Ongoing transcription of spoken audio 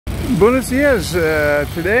Buenos dias.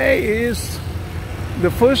 Today is the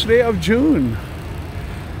first day of June,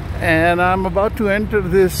 and I'm about to enter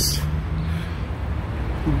this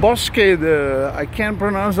Bosque. I can't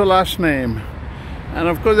pronounce the last name. And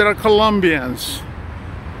of course there are Colombians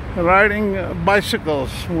riding bicycles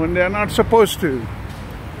when they're not supposed to.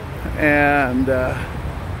 And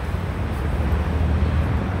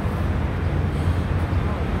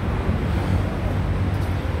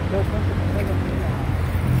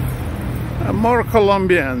more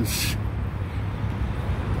Colombians.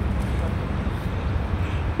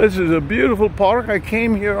 This is a beautiful park. I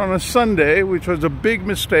came here on a Sunday, which was a big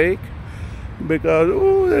mistake because,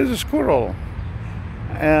 oh, there's a squirrel.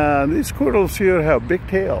 And these squirrels here have big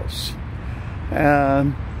tails.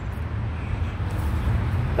 And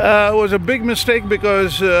it was a big mistake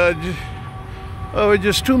because there were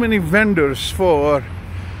just too many vendors for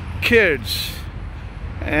kids.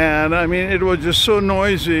 And I mean, it was just so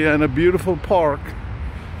noisy and a beautiful park.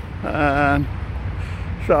 And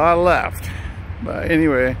so I left. But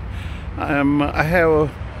anyway, I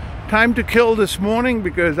have time to kill this morning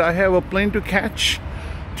because I have a plane to catch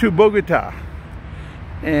to Bogota.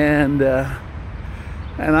 And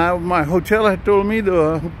my hotel had told me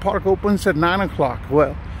the park opens at 9 o'clock,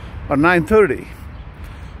 well, or 9:30.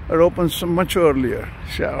 It opens so much earlier.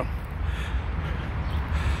 So,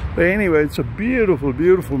 but anyway, it's a beautiful,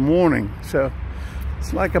 beautiful morning. So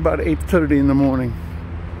it's like about 8:30 in the morning,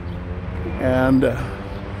 and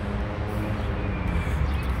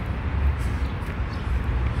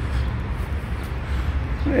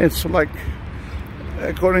it's like,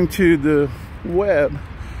 according to the web,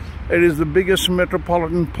 it is the biggest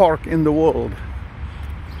metropolitan park in the world.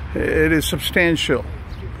 It is substantial.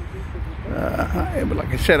 But like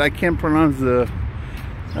I said, I can't pronounce the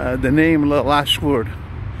name, the last word.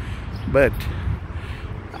 But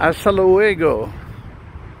hasta luego.